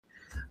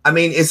I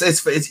mean,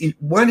 it's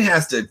one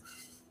has to.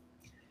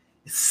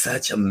 It's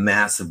such a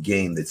massive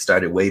game that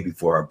started way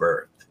before our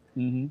birth.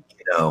 Mm-hmm.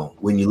 You know,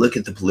 when you look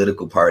at the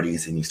political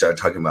parties and you start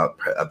talking about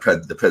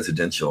the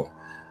presidential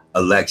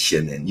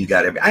election, and you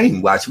got I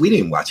didn't watch. We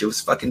didn't watch it. It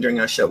was fucking during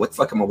our show. What the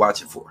fuck am I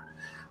watching for?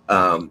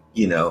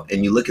 You know,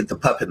 and you look at the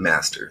puppet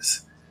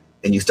masters,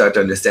 and you start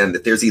to understand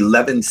that there's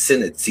 11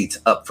 Senate seats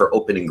up for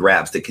open and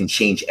grabs that can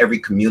change every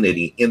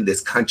community in this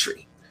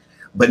country.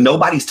 But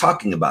nobody's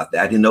talking about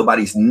that, and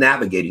nobody's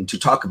navigating to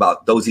talk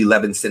about those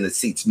 11 Senate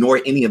seats, nor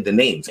any of the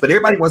names. But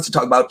everybody wants to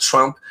talk about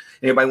Trump,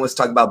 and everybody wants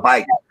to talk about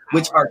Biden,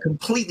 which are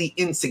completely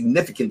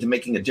insignificant to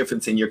making a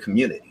difference in your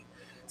community.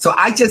 So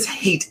I just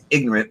hate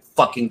ignorant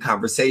fucking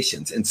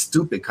conversations and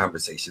stupid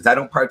conversations. I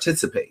don't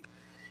participate.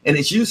 And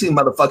it's usually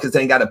motherfuckers that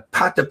ain't got a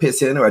pot to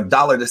piss in or a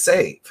dollar to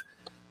save,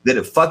 that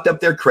have fucked up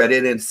their credit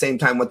and at the same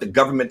time want the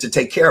government to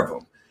take care of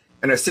them.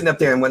 And are sitting up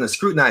there and want to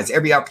scrutinize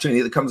every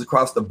opportunity that comes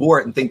across the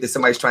board and think that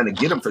somebody's trying to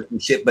get them for some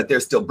shit, but they're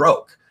still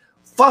broke.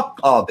 Fuck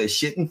all this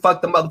shit and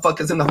fuck the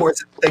motherfuckers and the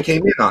horses they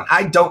came in on.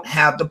 I don't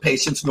have the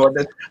patience nor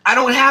the, I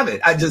don't have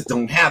it. I just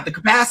don't have the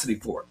capacity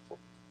for it.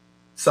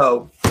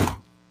 So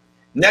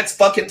next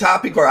fucking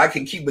topic, or I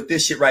can keep with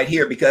this shit right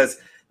here, because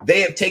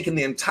they have taken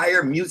the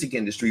entire music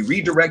industry,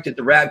 redirected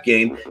the rap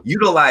game,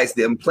 utilized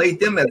them, played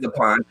them as a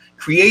pawn,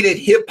 created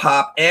hip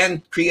hop,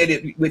 and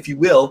created, if you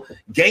will,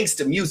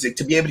 gangsta music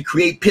to be able to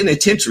create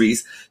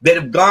penitentiaries that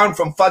have gone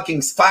from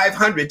fucking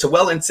 500 to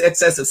well in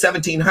excess of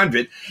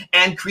 1,700,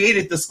 and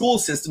created the school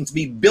system to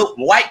be built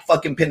like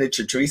fucking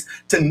penitentiaries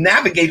to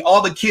navigate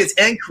all the kids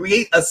and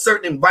create a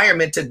certain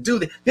environment to do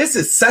that. This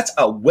is such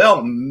a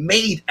well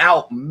made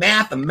out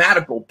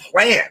mathematical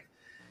plan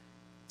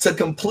to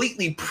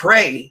completely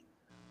prey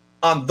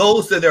on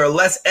those that are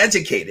less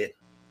educated,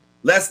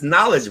 less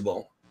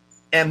knowledgeable,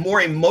 and more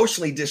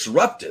emotionally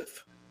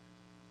disruptive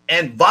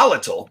and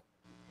volatile,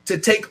 to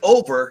take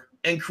over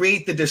and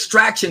create the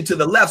distraction to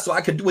the left so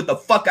I could do what the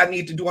fuck I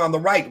need to do on the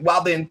right,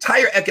 while the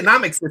entire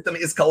economic system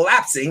is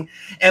collapsing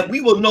and we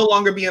will no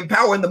longer be in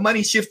power and the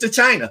money shifts to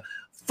China.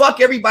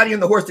 Fuck everybody in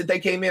the horse that they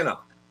came in on.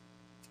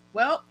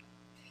 Well,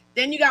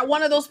 then you got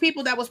one of those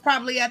people that was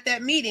probably at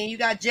that meeting. You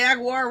got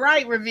Jaguar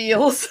Wright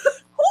reveals.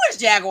 Who is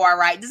Jaguar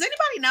Wright? Does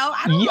anybody know?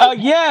 I don't know.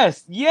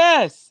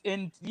 Yes.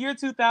 In year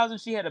 2000,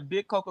 she had a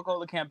big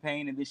Coca-Cola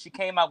campaign, and then she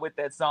came out with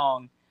that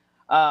song,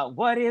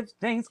 What If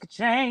Things Could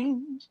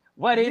Change?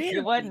 What if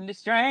you wasn't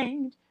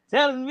strange?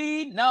 Telling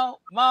me no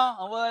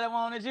more what I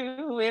want to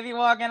do if you're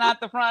walking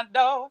out the front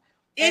door.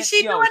 Is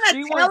she doing a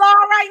tell-all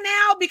right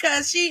now?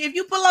 Because if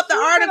you pull up the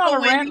article, been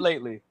on a rant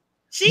lately.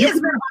 She has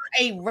been on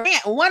a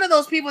rant. One of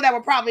those people that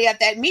were probably at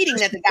that meeting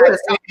that the guy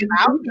was talking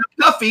about.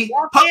 Puffy.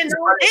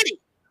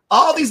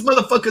 All these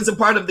motherfuckers are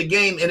part of the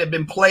game and have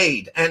been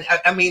played. And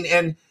I mean,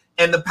 and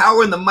the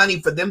power and the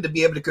money for them to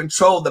be able to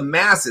control the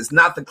masses,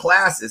 not the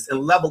classes, and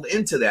leveled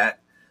into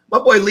that. My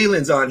boy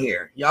Leland's on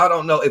here. Y'all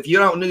don't know. If you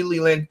don't know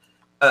Leland,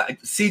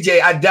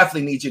 CJ, I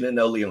definitely need you to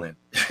know Leland.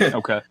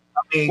 Okay.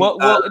 I mean,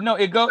 no,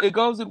 it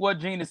goes with what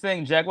Gene is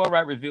saying. Jaguar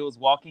Wright reveals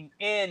walking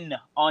in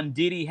on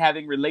Diddy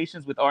having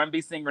relations with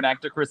R&B singer and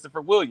actor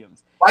Christopher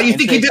Williams. Why do you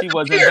think she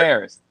was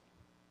embarrassed?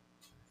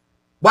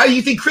 Why do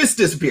you think Chris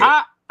disappeared?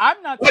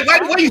 I'm not.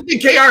 Why do you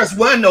think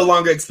KRS-One no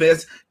longer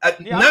exists?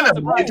 None of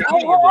them.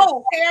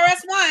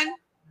 KRS-One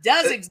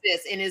does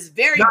exist and is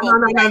very.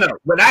 No.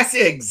 When I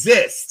say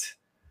exist,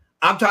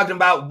 I'm talking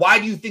about why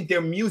do you think their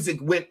music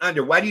went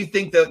under? Why do you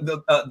think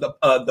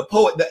the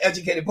poet, the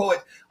educated poet,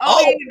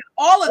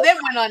 all of them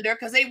went under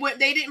because they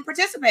didn't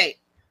participate?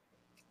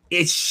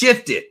 It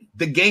shifted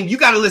the game. You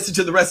got to listen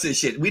to the rest of this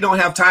shit. We don't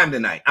have time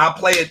tonight. I'll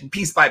play it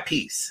piece by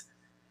piece.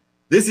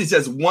 This is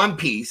just one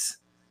piece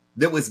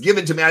that was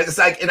given to me. I just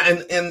like,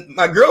 and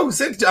my girl who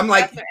sent it to, I'm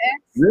like,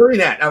 really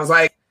that? I was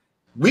like,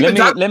 let me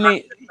help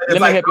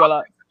you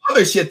out.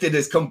 Other shit that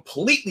is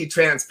completely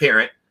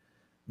transparent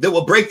that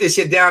will break this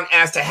shit down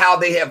as to how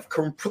they have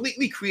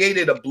completely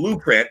created a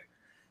blueprint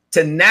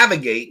to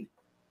navigate,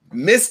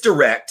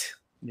 misdirect.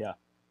 Yeah.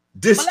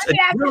 Let me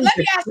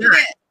ask you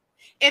this.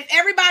 If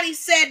everybody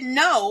said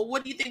no,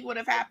 what do you think would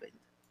have happened?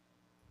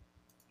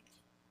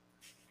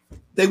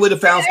 They would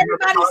have found.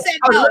 Everybody said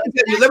no. Let me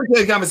tell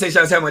you the conversation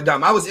I was having with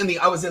Dom. I was in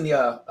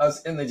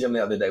the gym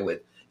the other day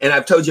and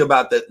I've told you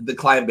about the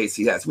client base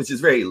he has, which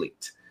is very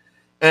elite.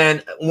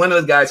 And one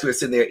of the guys who was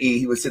sitting there,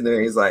 he was sitting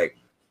there. He's like,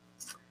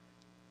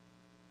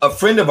 a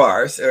friend of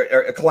ours, or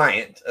a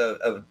client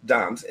of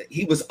Dom's,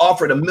 he was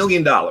offered $1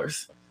 million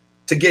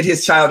to get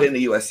his child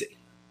into USC.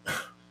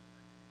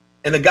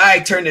 And the guy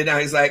turned it down.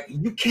 He's like,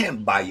 you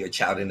can't buy your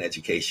child an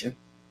education.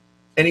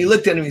 And he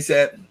looked at him and he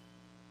said,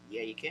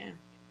 yeah, you can.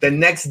 The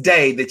next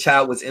day, the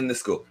child was in the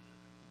school.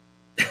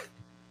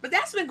 But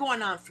that's been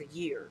going on for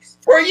years.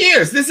 For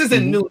years. This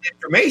isn't new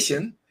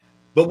information,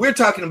 but we're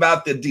talking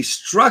about the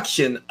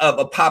destruction of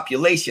a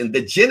population,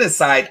 the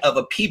genocide of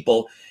a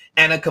people,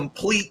 and a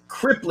complete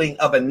crippling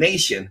of a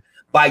nation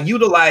by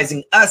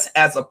utilizing us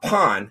as a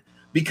pawn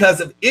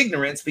because of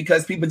ignorance,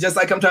 because people, just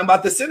like I'm talking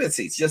about the Senate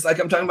seats, just like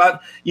I'm talking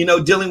about,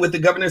 dealing with the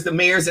governors, the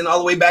mayors, and all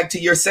the way back to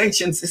your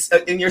sanctions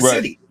in your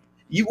city.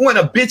 You want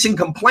to bitch and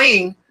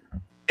complain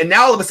And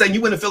now all of a sudden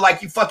you wouldn't feel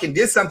like you fucking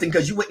did something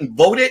because you went and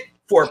voted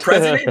for a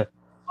president?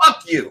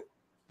 Fuck you.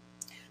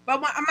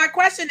 But my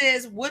question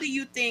is, what do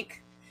you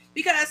think?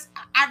 Because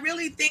I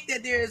really think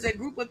that there is a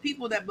group of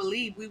people that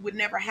believe we would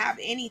never have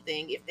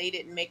anything if they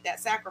didn't make that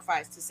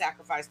sacrifice to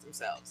sacrifice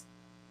themselves.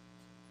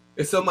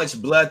 There's so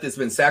much blood that's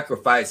been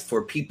sacrificed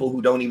for people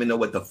who don't even know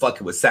what the fuck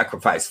it was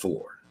sacrificed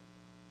for.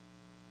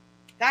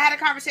 I had a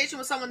conversation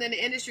with someone in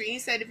the industry. And he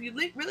said, if you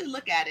really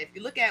look at it, if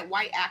you look at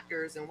white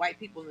actors and white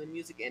people in the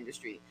music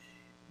industry,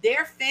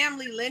 their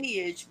family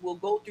lineage will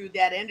go through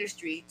that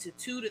industry to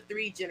 2 to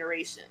 3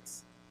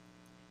 generations.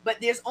 But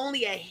there's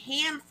only a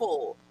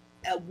handful,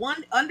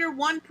 under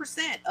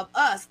 1% of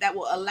us that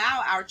will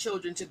allow our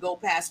children to go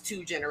past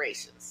 2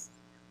 generations.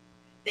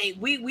 He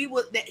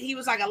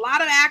was like, a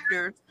lot of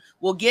actors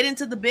will get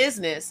into the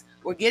business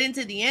or get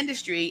into the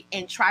industry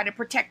and try to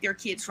protect their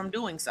kids from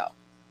doing so.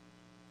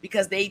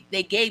 Because they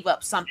gave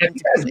up something. Have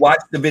you guys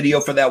watched the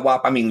video for that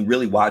WAP? I mean,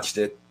 really watched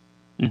it.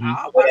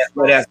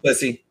 What ass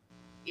pussy?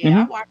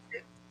 Yeah, I watched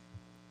it.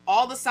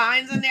 All the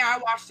signs in there, I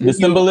watched it. The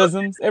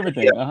symbolisms,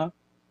 everything. Yeah.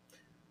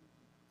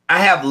 I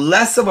have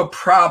less of a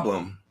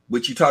problem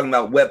with you talking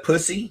about wet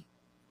pussy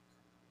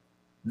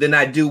than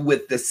I do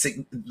with the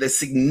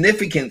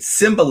significant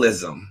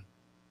symbolism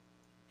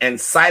and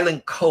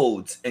silent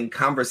codes and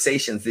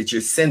conversations that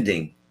you're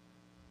sending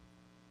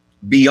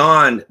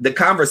beyond the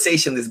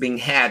conversation that's being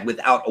had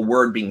without a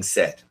word being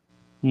said.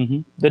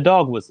 The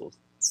dog whistles.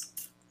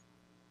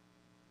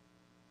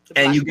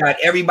 And you got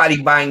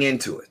everybody buying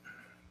into it.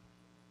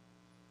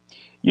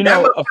 You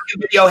know, that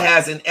video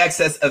has in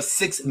excess of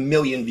 6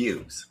 million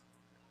views.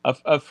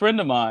 A friend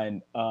of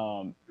mine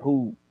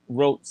who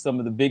wrote some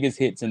of the biggest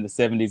hits in the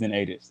 70s and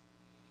 80s.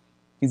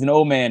 He's an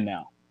old man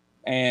now.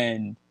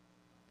 And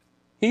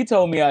he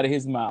told me out of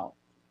his mouth,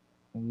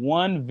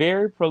 one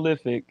very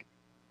prolific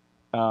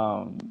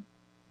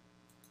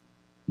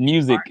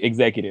music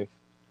executive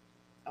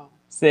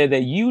said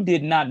that you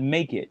did not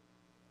make it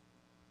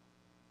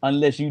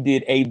unless you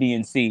did A, B,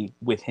 and C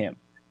with him.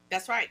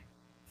 That's right.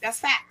 That's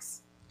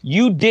facts.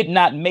 You did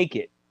not make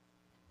it,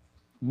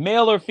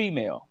 male or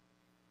female,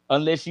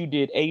 unless you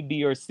did A,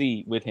 B, or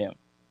C with him.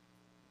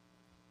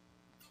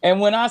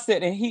 And when I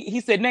said, and he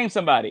said, name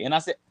somebody. And I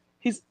said,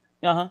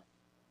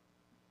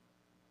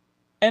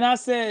 and I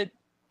said,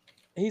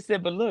 he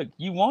said, but look,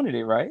 you wanted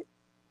it, right?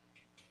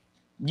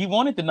 You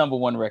wanted the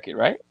 #1 record,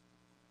 right?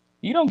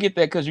 You don't get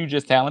that because you're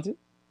just talented.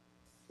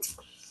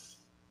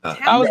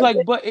 I was like,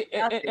 but,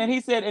 and he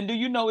said, and do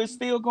you know it's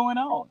still going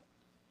on?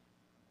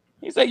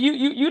 He said,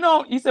 you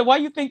don't, he said, why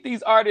you think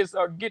these artists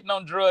are getting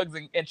on drugs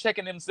and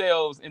checking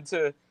themselves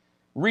into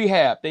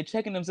rehab? They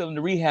checking themselves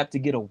into rehab to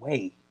get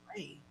away.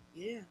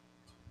 Yeah.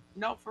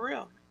 No, for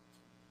real.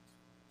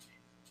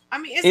 I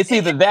mean, it's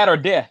either that or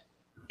death.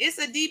 It's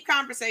a deep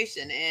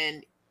conversation,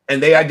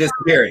 and they are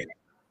disappearing.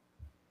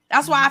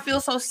 That's why I feel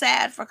so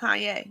sad for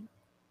Kanye.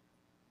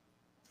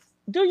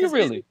 Do you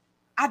really?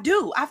 I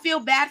do. I feel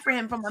bad for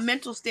him from a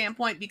mental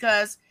standpoint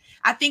because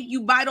I think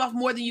you bite off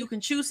more than you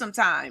can chew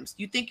sometimes.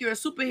 You think you're a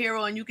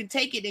superhero and you can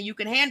take it and you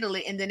can handle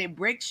it, and then it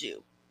breaks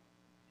you.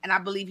 And I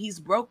believe he's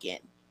broken.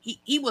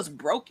 He was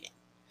broken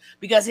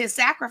because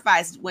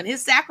when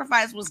his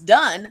sacrifice was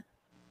done,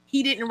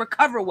 he didn't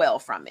recover well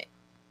from it.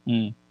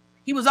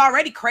 He was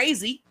already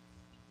crazy.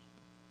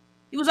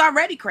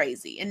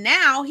 And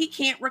now he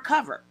can't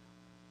recover.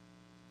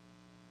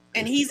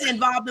 And he's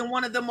involved in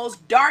one of the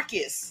most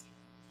darkest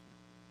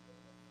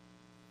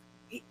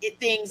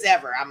things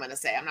ever, I'm going to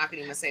say. I'm not going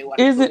to even say what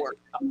is it.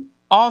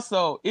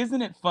 Also,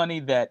 isn't it funny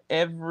that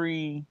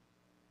every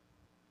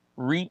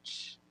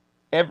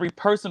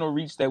personal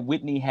reach that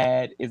Whitney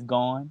had is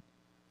gone?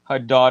 Her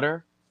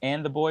daughter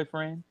and the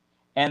boyfriend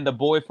and the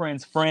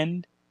boyfriend's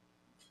friend,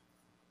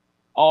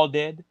 all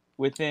dead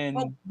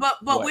within. But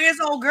where's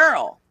old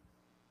girl?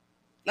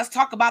 Let's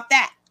talk about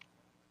that.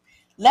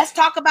 Let's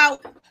talk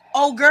about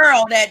old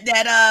girl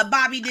that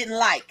Bobby didn't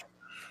like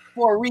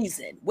for a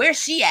reason. Where's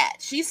she at?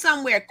 She's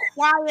somewhere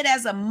quiet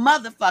as a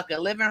motherfucker,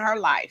 living her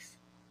life.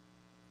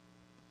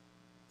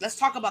 Let's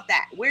talk about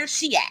that. Where's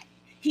she at?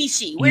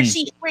 Where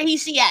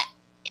he at?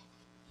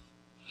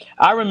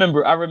 I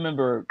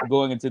remember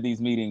going into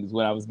these meetings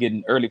when I was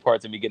getting early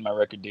parts of me getting my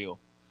record deal.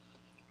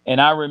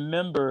 And I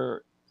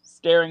remember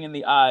staring in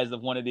the eyes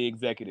of one of the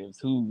executives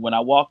who, when I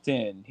walked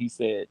in, he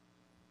said,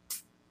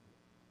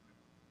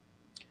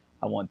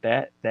 I want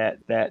that,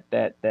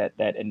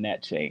 and that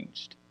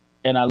changed.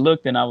 And I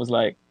looked and I was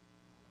like,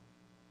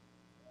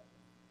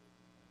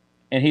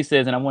 and he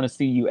says, and I want to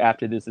see you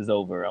after this is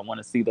over. I want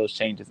to see those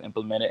changes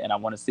implemented, and I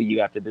want to see you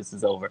after this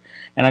is over.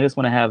 And I just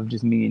want to have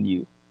just me and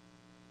you.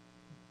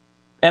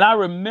 And I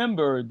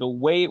remember the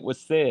way it was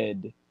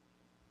said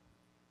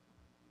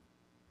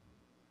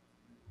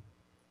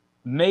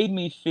made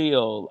me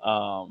feel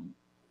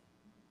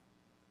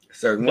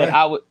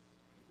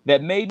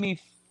that made me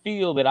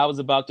feel that I was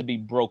about to be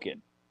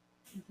broken.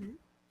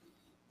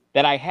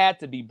 That I had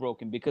to be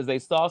broken because they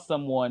saw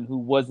someone who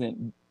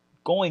wasn't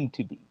going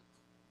to be.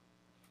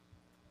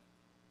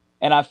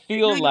 And I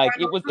feel like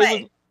it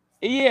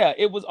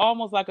was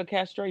almost like a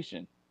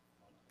castration.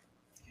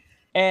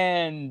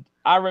 And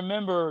I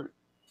remember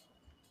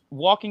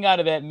walking out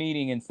of that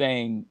meeting and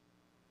saying,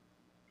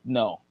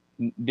 no,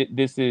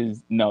 this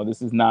is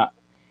not.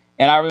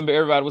 And I remember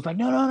everybody was like,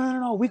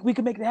 no, we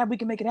can make it happen. We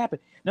can make it happen.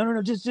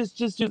 No,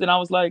 just. And I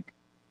was like,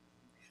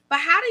 but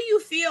how do you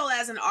feel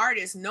as an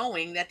artist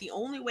knowing that the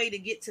only way to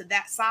get to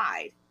that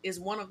side is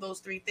one of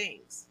those three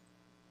things?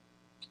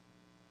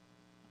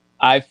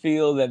 I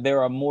feel that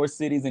there are more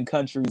cities and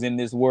countries in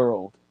this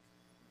world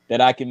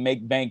that I can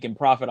make bank and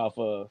profit off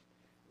of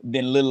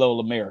than little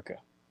old America.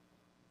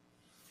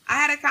 I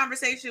had a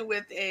conversation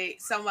with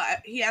someone.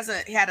 He had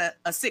a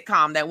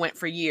sitcom that went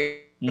for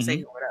years.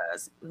 Say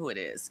who it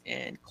is,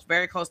 and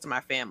very close to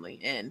my family.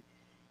 And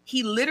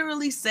he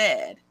literally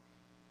said,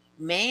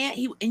 "Man,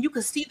 and you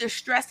could see the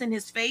stress in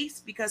his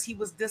face because he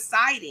was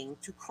deciding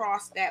to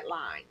cross that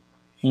line."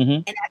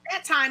 And at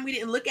that time, we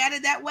didn't look at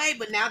it that way.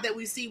 But now that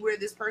we see where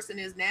this person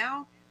is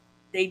now,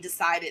 they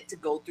decided to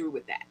go through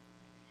with that.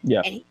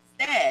 Yeah. And he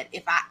said,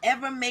 if I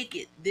ever make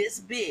it this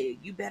big,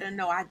 you better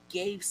know I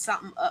gave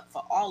something up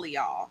for all of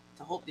y'all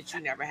to hope that you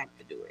never have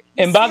to do it.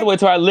 And by the way,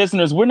 to our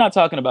listeners, we're not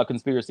talking about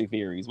conspiracy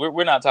theories.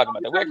 We're not talking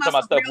about that. We're talking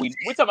about stuff we're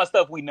talking about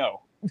stuff we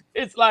know.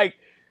 It's like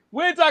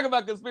we're talking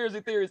about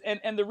conspiracy theories.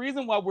 And the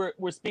reason why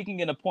we're speaking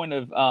in a point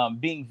of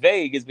being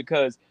vague is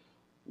because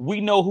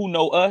we know who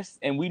know us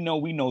and we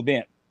know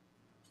them.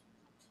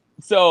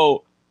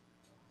 So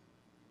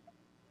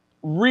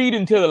read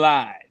into the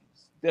lines.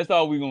 That's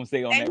all we're gonna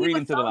say on that. Read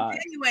into the lines.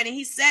 And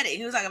he said it.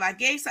 He was like, if I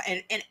gave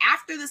something, and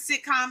after the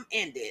sitcom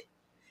ended,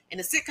 and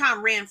the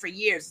sitcom ran for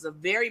years, it's a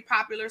very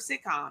popular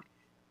sitcom.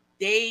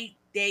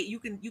 You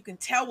can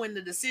tell when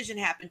the decision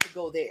happened to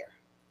go there.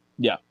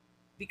 Yeah.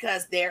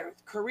 Because their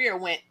career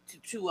went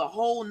to a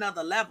whole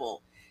nother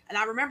level. And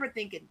I remember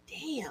thinking,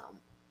 damn,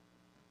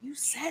 you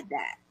said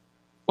that.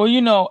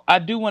 Well, I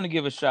do want to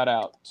give a shout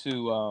out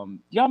to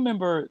y'all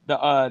remember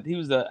he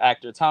was the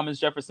actor Thomas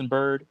Jefferson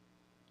Byrd.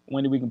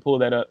 When we can pull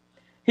that up.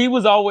 He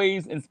was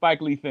always in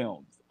Spike Lee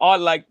films. All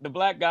like the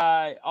black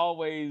guy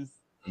always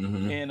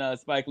in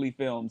Spike Lee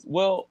films.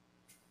 Well,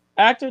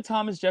 actor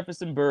Thomas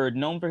Jefferson Byrd,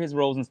 known for his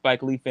roles in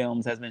Spike Lee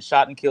films, has been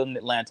shot and killed in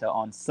Atlanta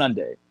on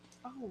Sunday.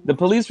 The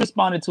police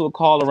responded to a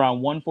call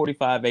around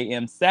 1:45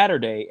 a.m.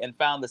 Saturday and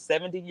found the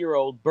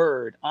 70-year-old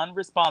Byrd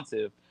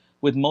unresponsive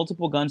with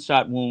multiple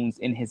gunshot wounds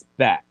in his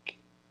back.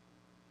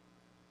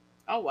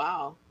 Oh,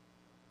 wow.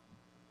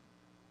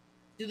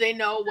 Do they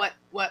know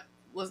what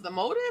was the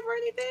motive or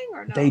anything,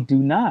 or no? They do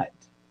not.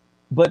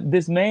 But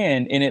this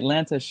man in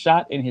Atlanta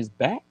shot in his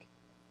back?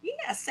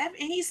 Yeah,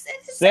 70. He said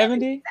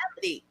 70?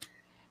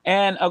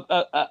 And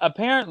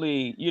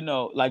apparently,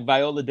 like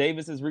Viola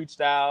Davis has reached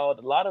out.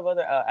 A lot of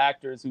other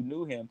actors who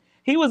knew him.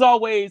 He was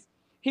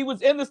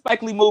in the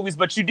Spike Lee movies,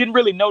 but you didn't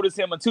really notice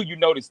him until you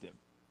noticed him.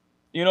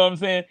 You know what I'm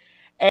saying?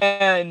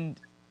 And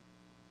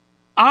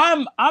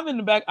I'm in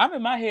the back. I'm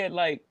in my head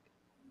like,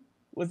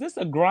 was this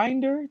a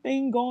grinder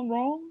thing going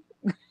wrong?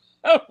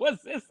 Was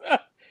this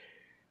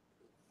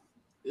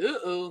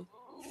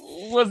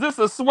was this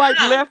a swipe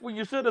left when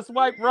you should have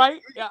swiped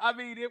right? Yeah, I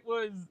mean, it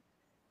was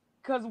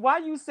because why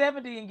you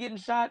 70 and getting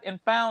shot and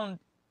found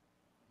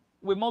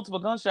with multiple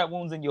gunshot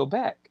wounds in your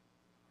back?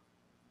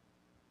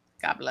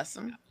 God bless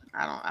him.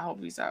 I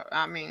hope he's out.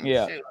 I mean,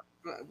 yeah.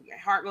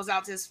 Heart goes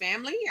out to his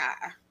family.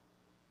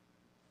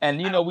 And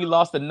we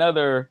lost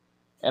another,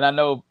 and I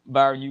know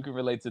Byron, you can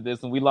relate to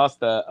this, and we lost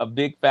a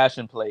big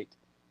fashion plate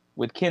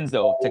with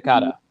Kenzo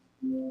Takada.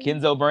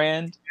 Kenzo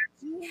Brand.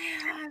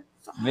 Yeah.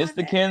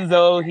 Mr.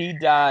 Kenzo, he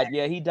died.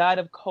 Yeah, he died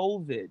of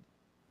COVID.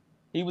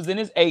 He was in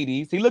his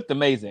 80s. He looked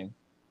amazing.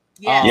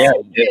 Yes,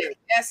 he did.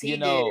 Yes, he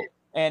did.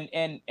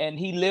 And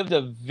he lived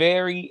a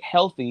very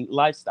healthy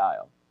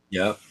lifestyle.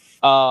 Yeah.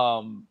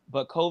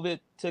 But COVID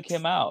took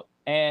him out,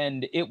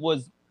 and it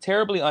was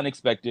terribly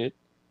unexpected.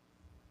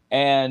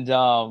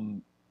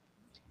 And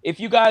if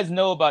you guys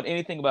know about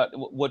anything about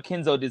what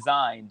Kenzo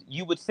designed,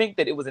 you would think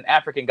that it was an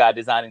African guy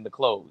designing the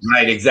clothes.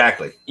 Right,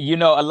 exactly. A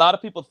lot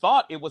of people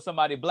thought it was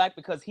somebody black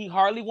because he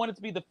hardly wanted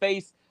to be the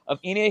face of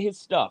any of his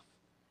stuff.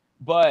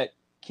 But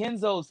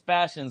Kenzo's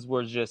fashions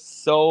were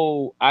just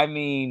so,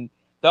 the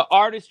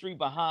artistry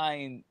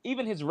behind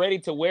even his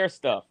ready-to-wear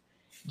stuff,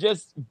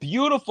 just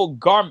beautiful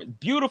garment,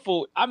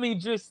 beautiful. I'm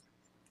surprised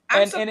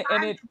it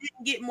didn't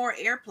get more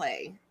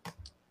airplay.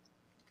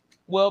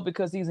 Well,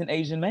 because he's an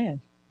Asian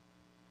man.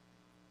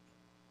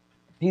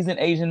 He's an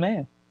Asian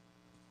man.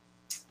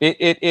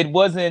 It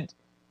wasn't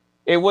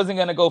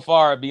gonna go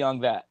far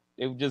beyond that.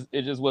 It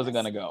just wasn't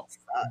gonna go.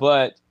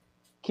 But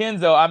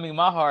Kenzo,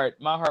 my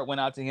heart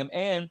went out to him,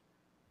 and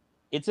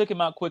it took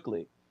him out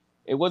quickly.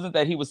 It wasn't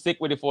that he was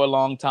sick with it for a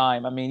long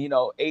time.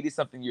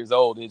 80-something years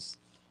old is,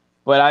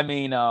 but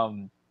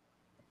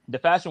the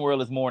fashion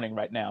world is mourning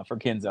right now for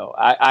Kenzo.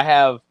 I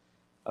have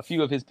a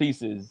few of his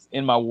pieces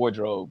in my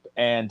wardrobe,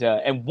 and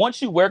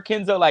once you wear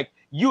Kenzo, like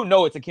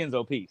it's a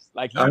Kenzo piece.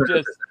 Like you 100%.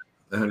 Just.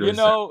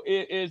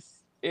 100%.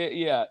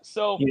 Yeah.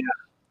 So yeah.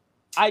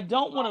 I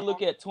don't want to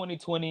look at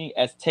 2020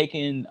 as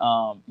taking,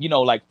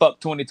 like fuck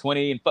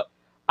 2020 and fuck.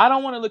 I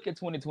don't want to look at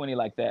 2020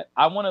 like that.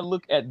 I want to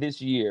look at this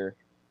year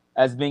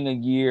as being a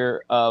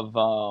year of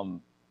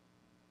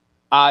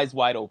eyes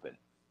wide open.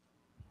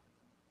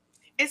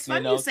 It's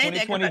funny you say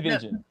that. 2020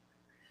 vision.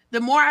 The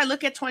more I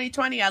look at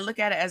 2020, I look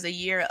at it as a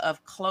year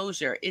of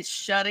closure. It's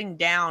shutting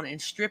down and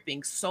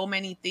stripping so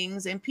many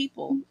things and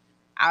people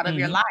out of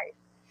your life.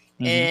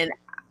 And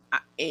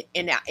it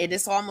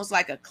is almost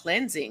like a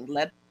cleansing.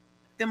 Let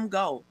them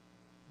go.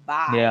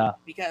 Bye. Yeah.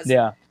 Because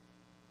yeah.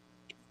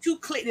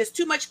 There's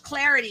too much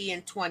clarity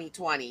in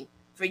 2020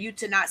 for you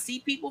to not see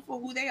people for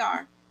who they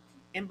are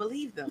and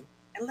believe them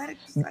and let it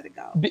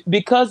go.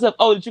 Because of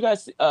did you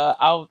guys?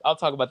 I'll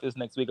talk about this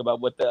next week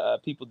about what the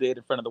people did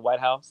in front of the White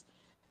House.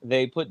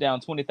 They put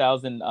down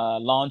 20,000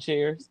 lawn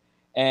chairs,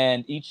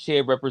 and each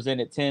chair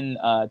represented 10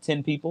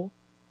 people,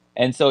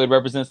 and so it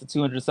represents the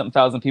 200-something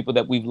thousand people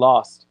that we've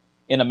lost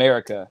in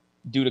America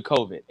due to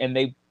COVID. And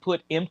they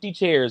put empty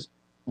chairs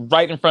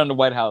right in front of the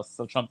White House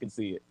so Trump can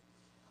see it.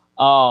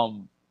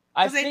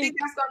 I think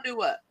that's gonna do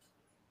what?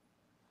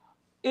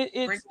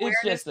 It's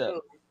just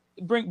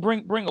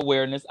bring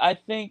awareness. I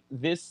think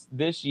this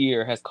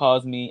year has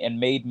caused me and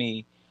made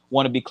me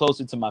want to be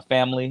closer to my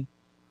family,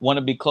 want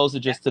to be closer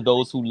just to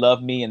those who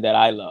love me and that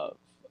I love.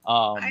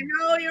 I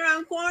know you're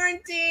on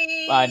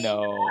quarantine. I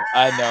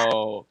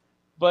know,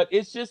 but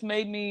it's just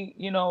made me,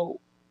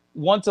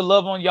 want to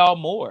love on y'all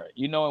more,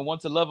 and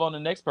want to love on the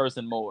next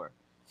person more.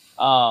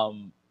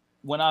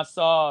 When I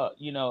saw,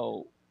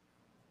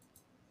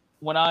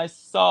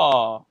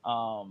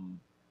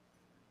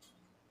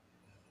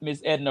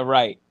 Miss Edna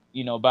Wright,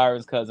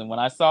 Byron's cousin, when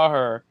I saw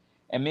her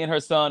and me and her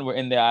son were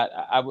in there,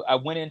 I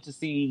went in to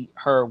see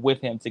her with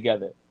him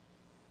together.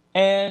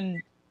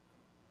 And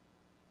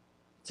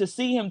to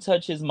see him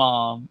touch his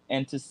mom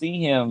and to see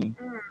him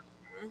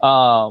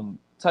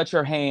touch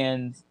her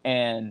hands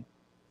and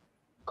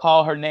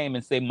call her name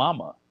and say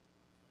mama,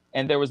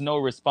 and there was no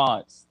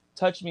response,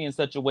 touched me in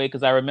such a way,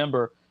 because I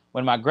remember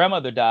when my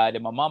grandmother died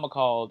and my mama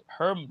called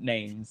her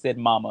name and said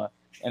mama,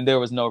 and there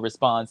was no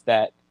response,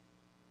 that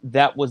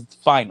was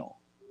final.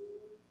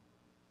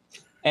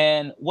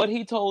 And what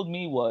he told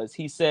me was,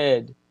 he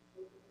said,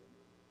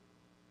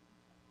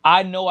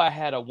 I know I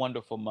had a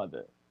wonderful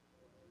mother.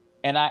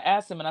 And I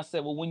asked him, and I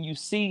said, well, when you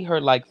see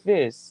her like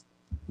this,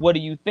 what do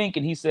you think?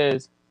 And he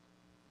says,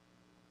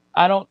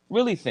 I don't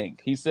really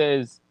think. He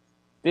says,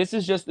 this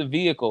is just the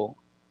vehicle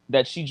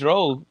that she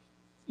drove,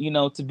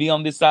 to be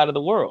on this side of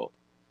the world.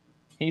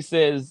 He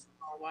says,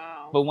 oh,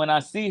 wow. But when I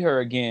see her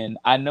again,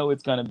 I know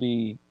it's going to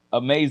be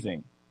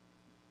amazing.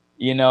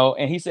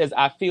 And he says,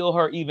 I feel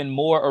her even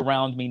more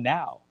around me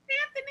now.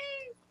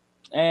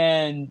 Anthony.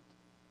 And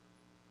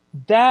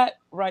that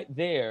right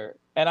there.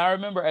 And I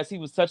remember as he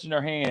was touching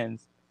her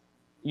hands,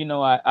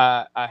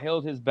 I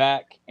held his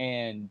back,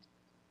 and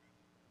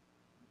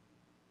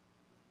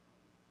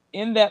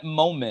in that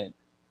moment,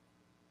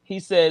 he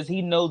says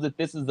he knows that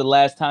this is the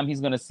last time he's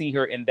going to see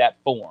her in that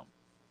form.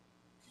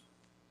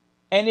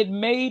 And it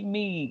made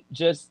me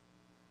just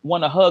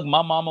want to hug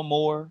my mama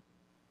more.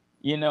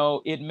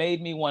 It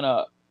made me want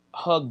to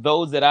hug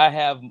those that I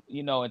have,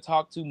 and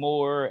talk to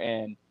more.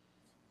 And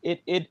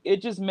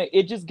it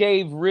just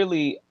gave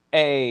really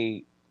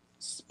a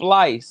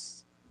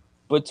splice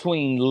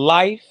between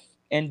life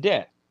and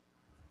death.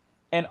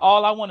 And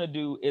all I want to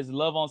do is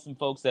love on some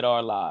folks that are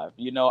alive.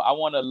 I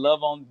want to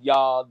love on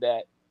y'all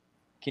that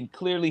can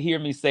clearly hear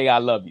me say I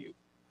love you.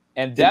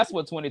 And that's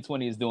what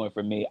 2020 is doing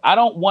for me. I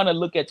don't want to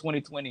look at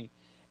 2020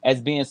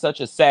 as being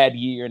such a sad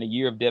year and a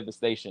year of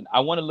devastation.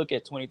 I want to look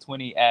at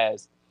 2020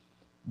 as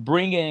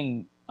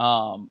bringing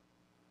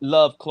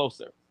love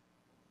closer.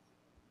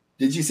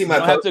 Did you see my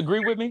post? You have to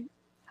agree with me?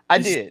 I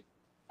did.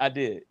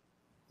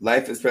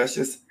 Life is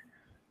precious.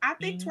 I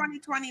think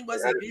 2020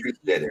 was a busy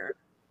year.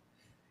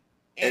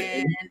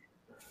 And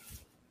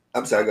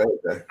I'm sorry, go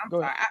ahead. I'm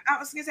sorry. I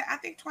was going to say, I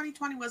think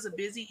 2020 was a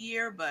busy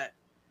year, but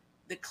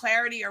the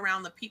clarity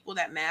around the people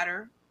that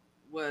matter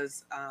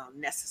was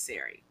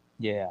necessary.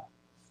 Yeah.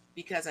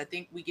 Because I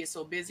think we get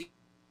so busy,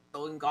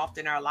 so engulfed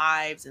in our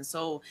lives, and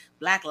so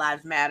Black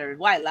lives matter,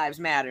 white lives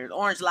matter,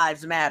 orange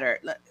lives matter.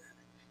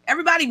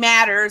 Everybody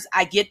matters.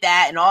 I get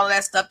that, and all of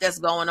that stuff that's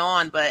going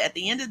on. But at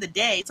the end of the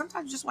day,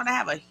 sometimes you just want to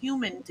have a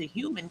human to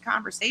human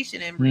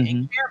conversation and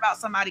care about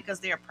somebody because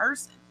they're a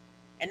person,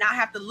 and not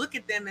have to look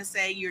at them and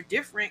say you're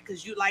different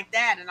because you like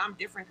that, and I'm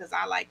different because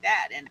I like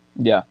that. And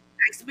yeah,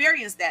 I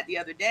experienced that the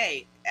other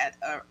day at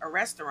a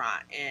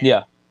restaurant.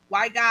 And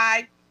white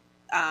guy,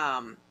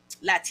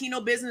 Latino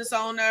business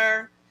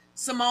owner,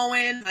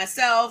 Samoan,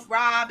 myself,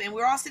 Rob, and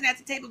we're all sitting at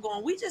the table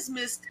going, we just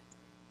missed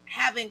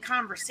having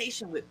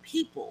conversation with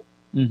people.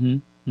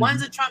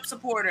 One's a Trump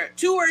supporter,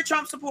 two were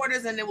Trump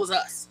supporters, and it was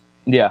us.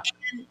 Yeah.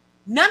 And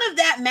none of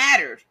that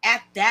mattered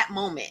at that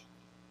moment.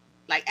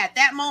 Like at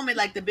that moment,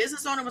 like the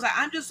business owner was like,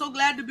 I'm just so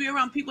glad to be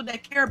around people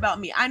that care about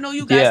me. I know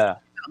you guys care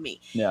about me.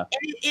 Yeah.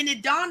 And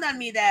it dawned on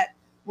me that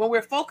when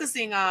we're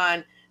focusing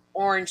on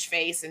Orange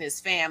Face and his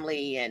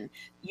family and,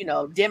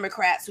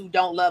 Democrats who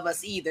don't love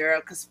us either,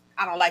 because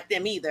I don't like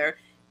them either.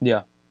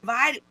 Yeah.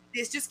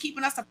 It's just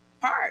keeping us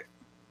apart.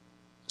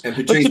 And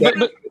Patrice,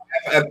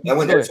 I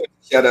want to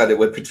shout out at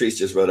what Patrice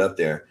just wrote up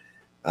there.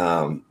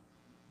 There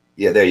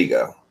you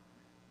go.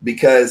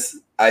 because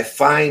I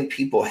find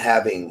people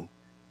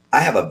I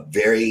have a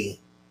very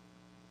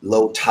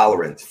low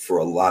tolerance for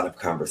a lot of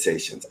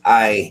conversations.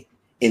 I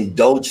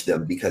indulge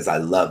them because I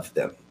love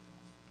them.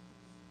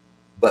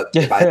 But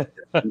if I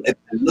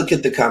look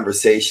at the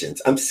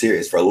conversations, I'm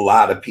serious, for a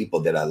lot of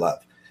people that I love.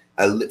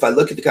 If I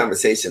look at the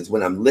conversations,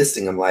 when I'm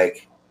listening, I'm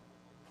like,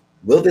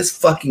 will this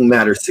fucking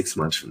matter 6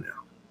 months from now?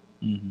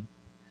 Mm-hmm.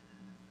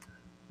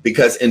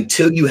 Because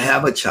until you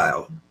have a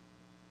child,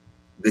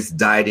 this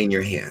died in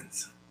your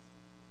hands.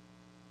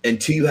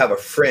 Until you have a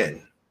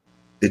friend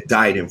that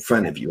died in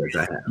front of you, as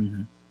I have,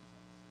 mm-hmm.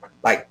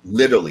 like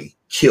literally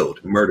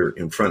killed, murdered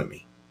in front of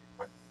me.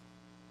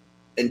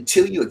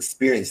 Until you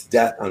experience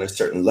death on a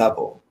certain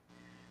level,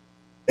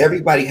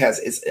 everybody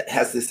has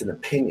this an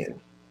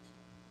opinion.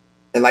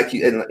 And like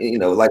you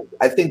know, like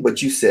I think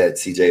what you said,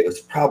 CJ, was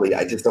probably,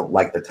 I just don't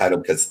like the title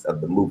because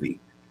of the movie,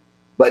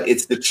 but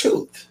it's the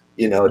truth.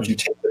 You know, if you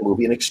take the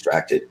movie and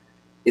extract it,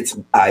 it's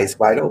eyes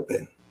wide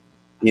open.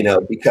 You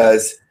know,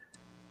 because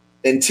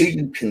until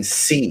you can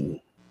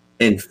see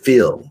and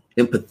feel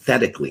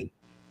empathetically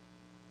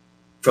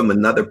from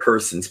another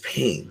person's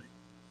pain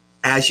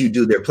as you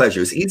do their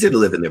pleasure, it's easier to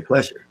live in their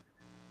pleasure.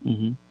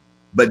 Mm-hmm.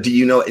 But do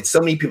you know, it's so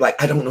many people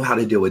like, I don't know how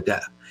to deal with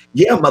death.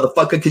 Yeah,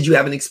 motherfucker, because you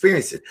haven't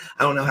experienced it.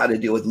 I don't know how to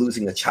deal with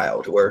losing a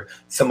child, or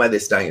somebody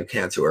that's dying of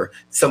cancer, or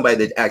somebody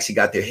that actually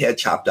got their head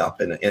chopped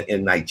off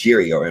in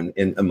Nigeria or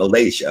in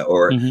Malaysia,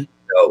 or mm-hmm. you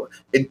know,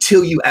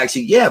 until you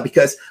actually,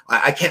 because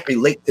I can't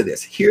relate to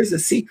this. Here's the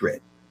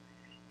secret.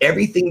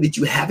 Everything that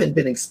you haven't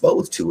been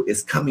exposed to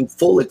is coming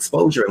full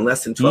exposure in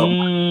less than 12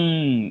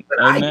 months.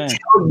 But I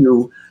tell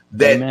you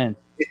that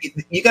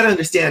you got to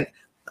understand,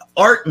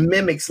 art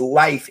mimics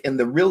life in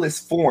the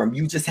realest form.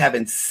 You just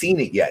haven't seen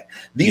it yet.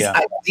 These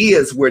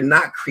ideas were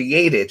not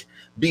created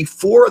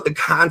before the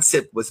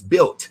concept was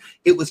built.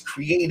 It was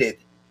created,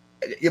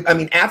 I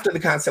mean, after the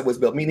concept was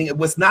built, meaning it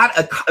was not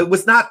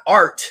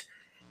art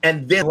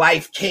and then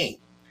life came.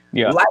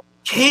 Yeah. Life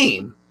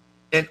came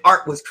and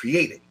art was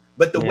created.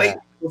 But the way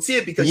people see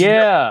it, because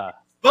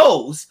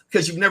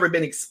you've never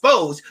been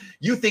exposed,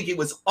 you think it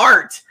was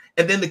art.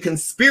 And then the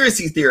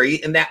conspiracy theory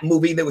in that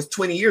movie that was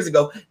 20 years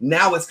ago,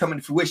 now it's coming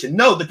to fruition.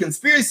 No, the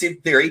conspiracy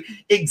theory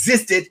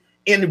existed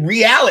in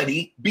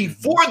reality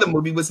before the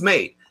movie was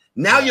made.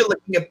 Now you're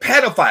looking at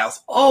pedophiles.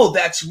 Oh,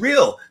 that's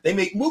real. They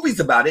make movies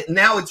about it.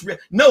 Now it's real.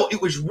 No,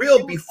 it was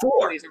real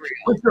before.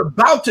 What you're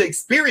about to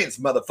experience,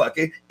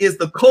 motherfucker, is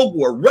the Cold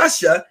War.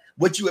 Russia,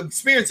 what you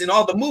experience in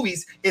all the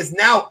movies, is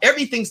now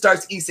everything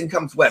starts east and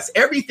comes west.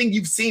 Everything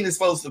you've seen as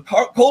far as the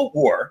Cold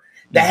War,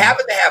 the have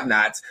and the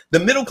have-nots, the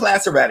middle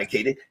class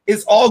eradicated,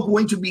 is all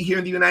going to be here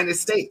in the United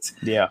States.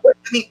 Yeah. But,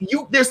 I mean,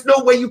 there's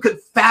no way you could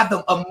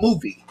fathom a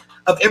movie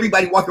of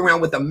everybody walking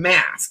around with a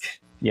mask.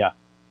 Yeah.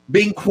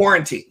 Being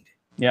quarantined.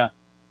 Yeah.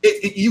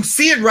 You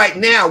see it right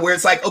now where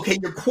it's like, okay,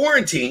 you're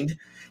quarantined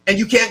and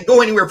you can't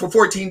go anywhere for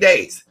 14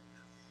 days.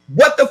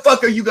 What the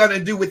fuck are you going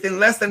to do within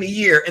less than a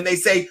year? And they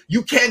say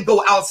you can't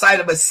go outside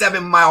of a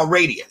 7-mile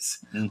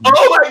radius. Mm-hmm.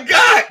 Oh my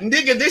God,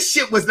 nigga, this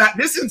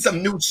isn't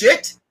some new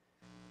shit.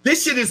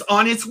 This shit is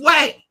on its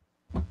way.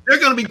 They're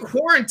going to be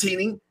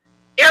quarantining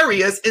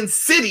areas and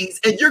cities,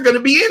 and you're going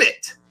to be in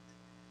it.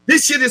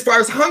 This shit, as far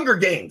as Hunger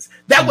Games,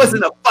 that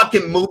wasn't a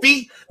fucking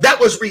movie. That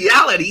was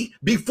reality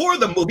before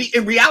the movie,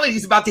 and reality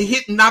is about to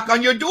hit and knock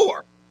on your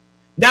door.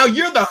 Now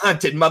you're the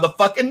hunted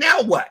motherfucker.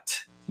 Now what?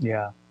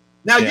 Yeah.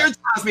 Now your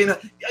child's being.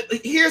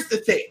 Here's the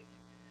thing.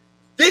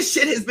 This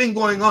shit has been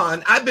going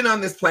on. I've been on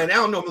this planet. I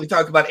don't normally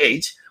talk about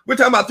age. We're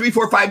talking about 3,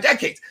 4, 5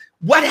 decades.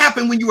 What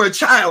happened when you were a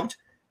child?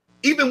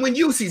 Even when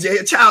you, CJ,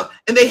 a child,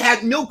 and they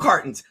had milk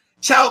cartons,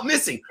 child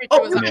missing.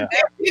 Oh, you didn't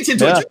pay attention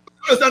to it.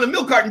 You it was on a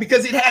milk carton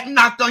because it hadn't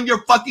knocked on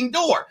your fucking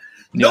door.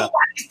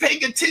 Nobody's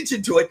paying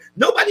attention to it.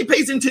 Nobody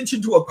pays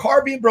attention to a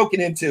car being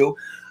broken into,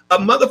 a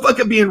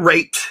motherfucker being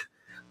raped,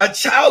 a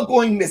child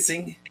going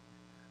missing,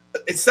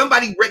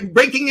 somebody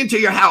breaking into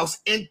your house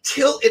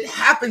until it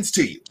happens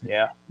to you.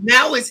 Yeah.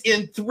 Now it's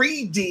in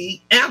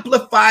 3D,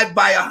 amplified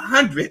by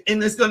 100,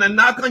 and it's going to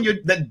knock on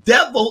the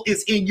devil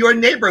is in your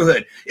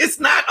neighborhood. It's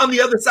not on the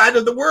other side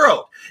of the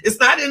world. It's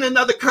not in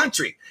another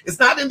country. It's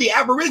not in the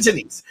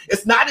Aborigines.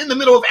 It's not in the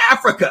middle of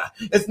Africa.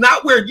 It's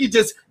not where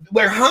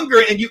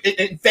hunger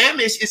and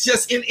famish is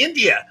just in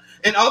India.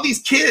 And all these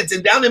kids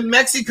and down in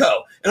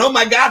Mexico. And oh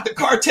my God, the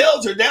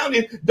cartels are down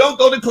in, don't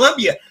go to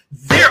Colombia.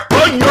 They're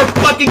on your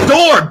fucking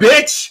door,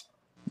 bitch.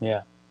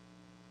 Yeah.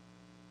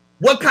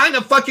 What kind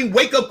of fucking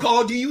wake-up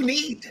call do you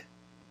need?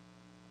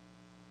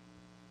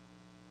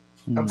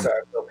 I'm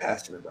sorry, I'm so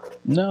passionate about it.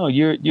 No,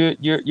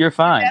 you're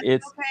fine.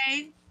 It's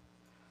okay.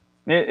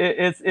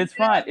 It's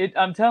fine.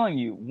 I'm telling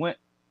you, when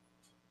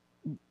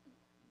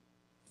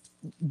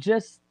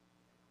just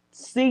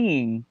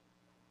seeing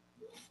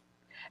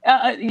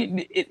I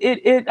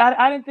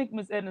didn't think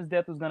Miss Edna's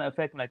death was going to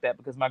affect me like that,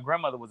 because my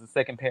grandmother was a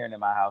second parent in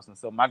my house, and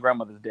so my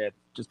grandmother's death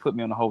just put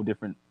me on a whole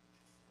different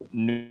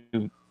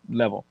new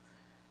level.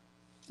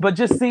 But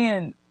just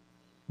seeing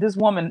this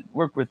woman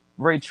work with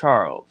Ray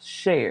Charles,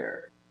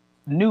 Cher,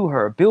 knew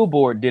her,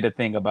 Billboard did a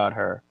thing about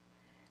her,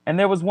 And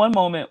there was one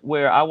moment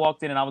where I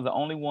walked in and I was the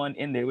only one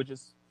in there, which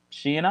is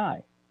she and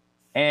I.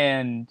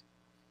 And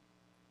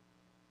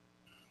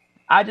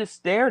I just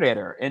stared at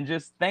her and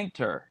just thanked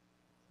her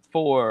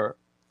for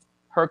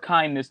her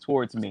kindness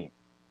towards me.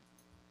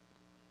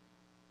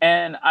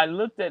 And I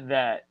looked at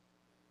that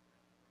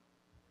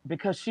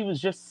because she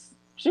was just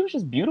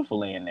beautiful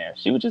laying there.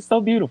 She was just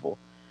so beautiful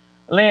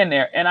laying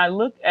there. And I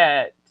look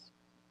at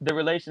the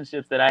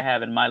relationships that I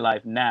have in my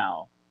life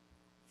now,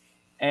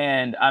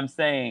 and I'm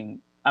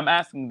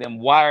asking them,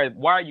 why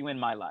are you in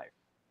my life?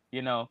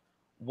 You know,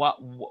 what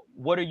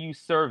are you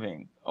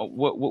serving?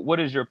 What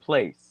is your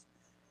place?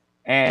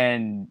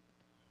 And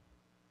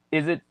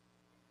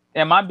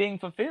am I being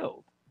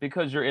fulfilled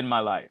because you're in my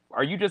life?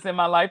 Are you just in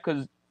my life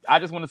because I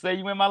just want to say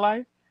you in my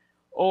life?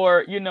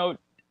 Or, you know,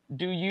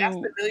 do you... That's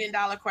the $1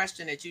 million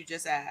question that you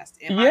just asked.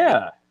 Am I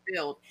being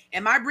fulfilled?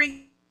 Am I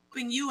bringing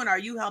you, and are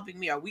you helping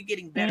me? Are we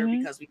getting better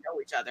because we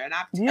know each other? And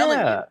I'm telling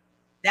you,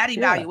 that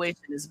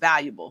evaluation is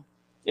valuable.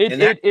 It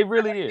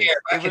really is.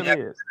 It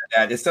really is.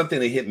 It's something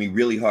that hit me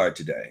really hard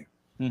today.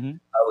 Mm-hmm.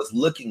 I was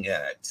looking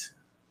at,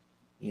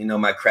 you know,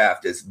 my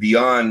craft is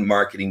beyond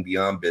marketing,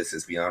 beyond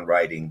business, beyond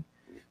writing,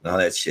 and all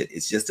that shit.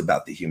 It's just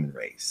about the human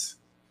race.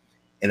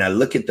 And I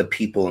look at the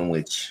people in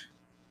which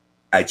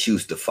I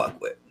choose to fuck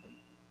with.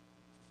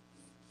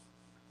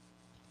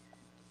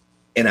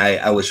 And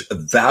I was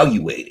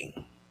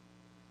evaluating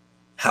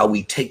how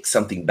we take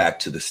something back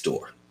to the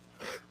store.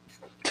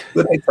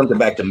 We'll take something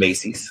back to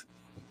Macy's.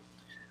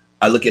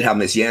 I look at how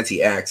Miss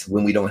Yancey acts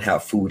when we don't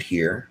have food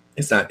here.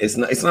 It's not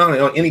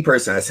on any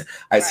person.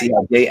 I see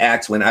how they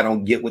act when I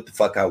don't get what the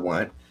fuck I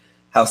want.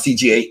 How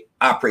CGA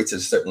operates at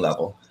a certain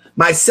level.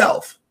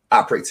 Myself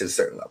operates at a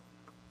certain level.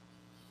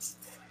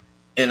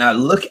 And I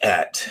look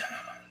at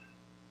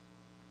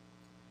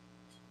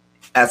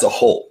as a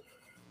whole,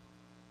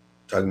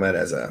 talking about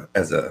as a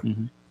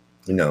mm-hmm.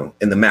 you know,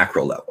 in the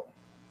macro level.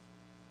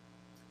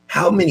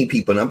 How many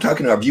people, and I'm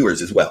talking to our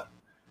viewers as well,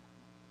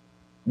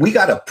 we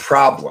got a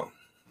problem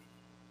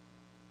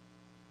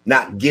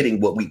not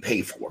getting what we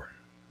pay for.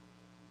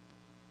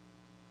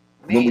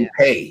 Man. When we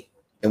pay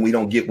and we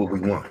don't get what we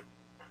want.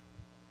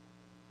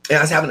 And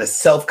I was having a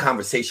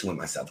self-conversation with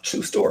myself.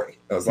 True story.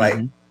 I was like,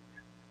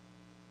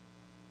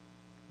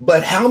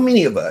 but how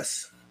many of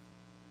us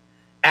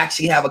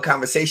actually have a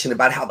conversation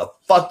about how the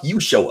fuck you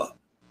show up?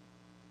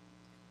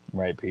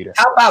 Right, Peter.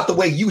 How about the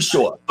way you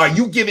show up? Are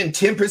you giving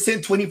 10%,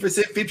 20%,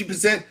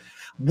 50%?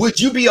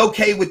 Would you be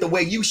okay with the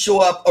way you show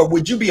up, or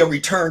would you be a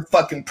return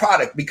fucking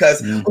product?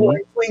 Because I'm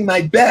doing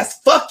my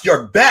best. Fuck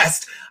your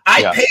best.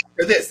 I paid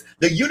for this.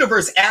 The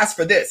universe asked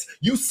for this.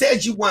 You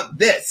said you want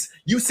this.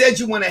 You said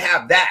you want to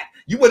have that.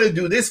 You want to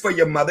do this for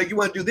your mother. You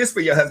want to do this for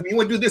your husband. You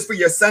want to do this for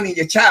your son and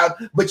your child,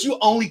 but you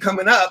only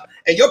coming up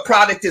and your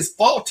product is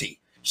faulty.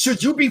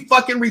 Should you be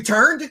fucking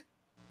returned?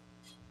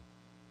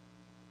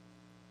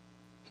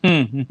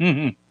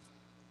 So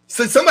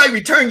somebody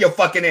return your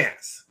fucking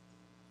ass.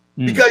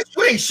 Because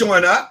you ain't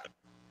showing up.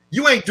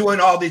 You ain't doing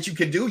all that you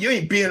can do. You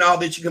ain't being all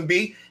that you can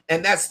be.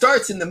 And that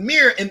starts in the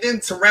mirror and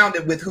then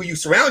surrounded with who you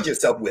surround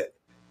yourself with.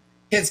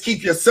 Hence,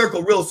 keep your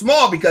circle real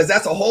small, because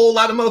that's a whole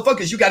lot of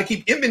motherfuckers you got to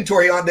keep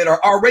inventory on that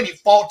are already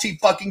faulty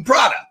fucking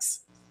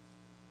products.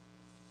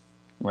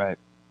 Right.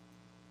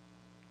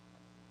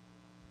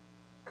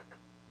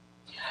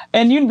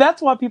 And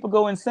that's why people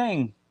go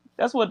insane.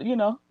 That's what,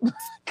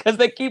 because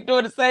they keep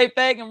doing the same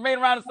thing and being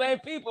around the same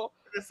people.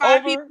 The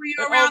 5 people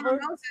you're around the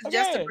most is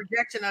just a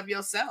projection of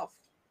yourself.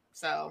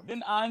 So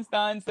didn't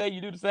Einstein say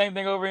you do the same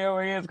thing over and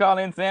over again? It's called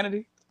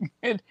insanity.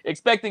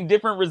 Expecting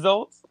different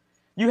results.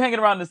 You hanging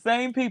around the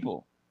same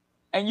people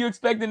and you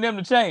expecting them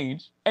to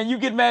change, and you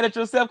get mad at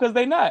yourself because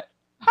they're not.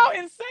 How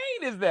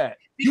insane is that?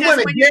 Because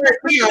when if you're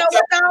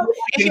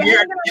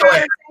hanging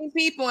around the same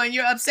people and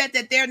you're upset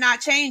that they're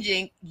not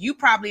changing, you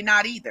probably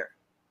not either.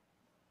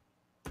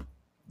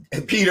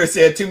 And Peter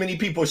said too many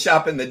people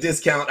shop in the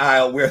discount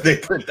aisle where they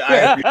put the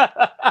ivory.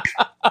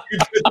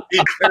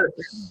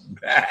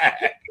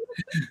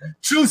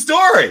 True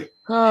story.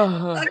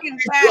 Fucking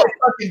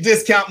fucking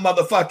discount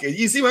motherfucker.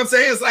 You see what I'm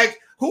saying? It's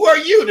like, who are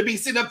you to be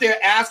sitting up there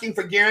asking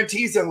for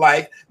guarantees in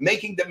life,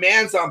 making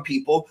demands on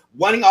people,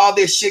 wanting all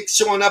this shit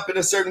showing up in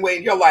a certain way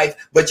in your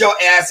life, but your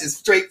ass is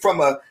straight from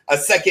a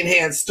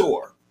secondhand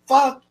store?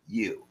 Fuck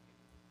you.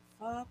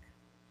 Fuck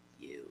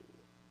you.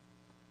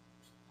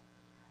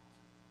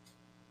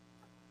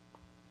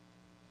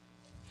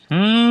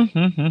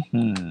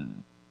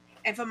 And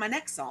for my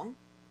next song.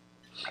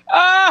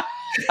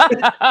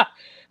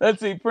 Let's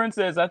see. Prince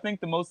says, I think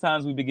the most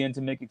times we begin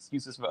to make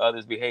excuses for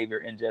others' behavior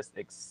and just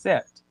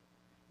accept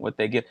what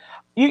they get.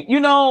 You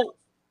know.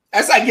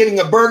 That's like getting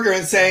a burger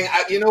and saying,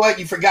 you know what,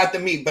 you forgot the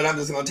meat, but I'm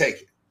just going to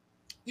take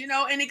it.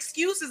 An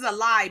excuse is a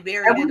lie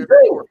buried in a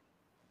story.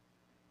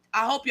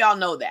 I hope y'all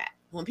know that.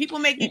 When people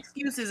make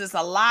excuses, it's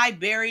a lie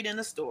buried in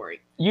a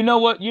story. You know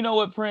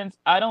what, Prince?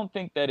 I don't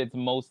think that it's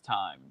most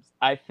times.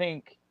 I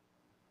think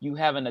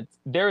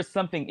there is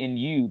something in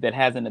you that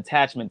has an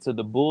attachment to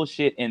the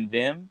bullshit in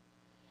them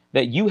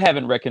that you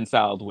haven't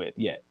reconciled with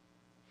yet.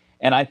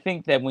 And I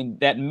think that when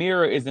that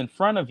mirror is in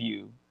front of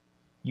you,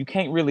 you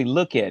can't really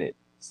look at it.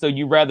 So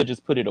you rather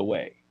just put it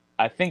away.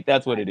 I think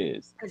that's what it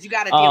is. Because you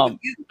got to deal with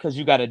you. Because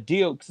you got to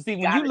deal. See,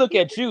 when you look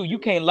at you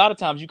can't. A lot of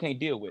times you can't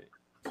deal with it.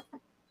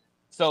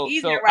 So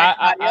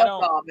I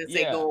don't.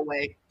 Say go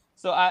away.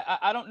 So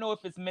I don't know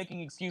if it's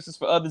making excuses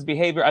for others'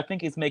 behavior. I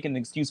think it's making an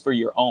excuse for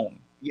your own.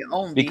 Your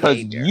own because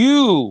behavior.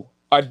 You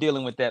are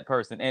dealing with that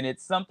person, and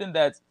it's something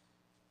that's,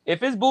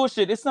 if it's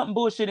bullshit, it's something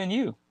bullshit in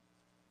you.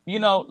 You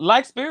know,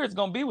 like spirits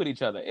gonna be with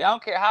each other. I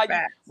don't care how you,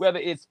 whether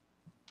it's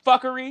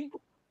fuckery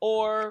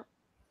or,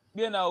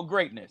 you know,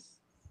 greatness.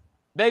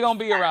 They gonna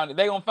be around it.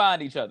 They gonna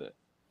find each other.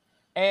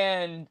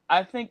 And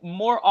I think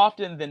more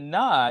often than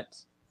not,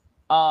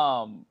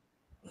 well,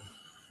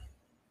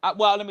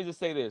 let me just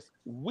say this.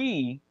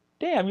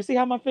 Damn, you see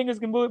how my fingers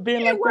can move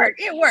being like that? It worked.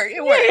 Yeah,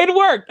 it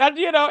worked.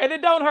 You know, and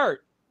it don't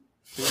hurt.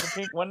 Two the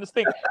pink, one the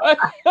stink.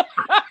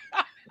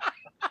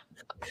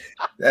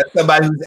 That's somebody who's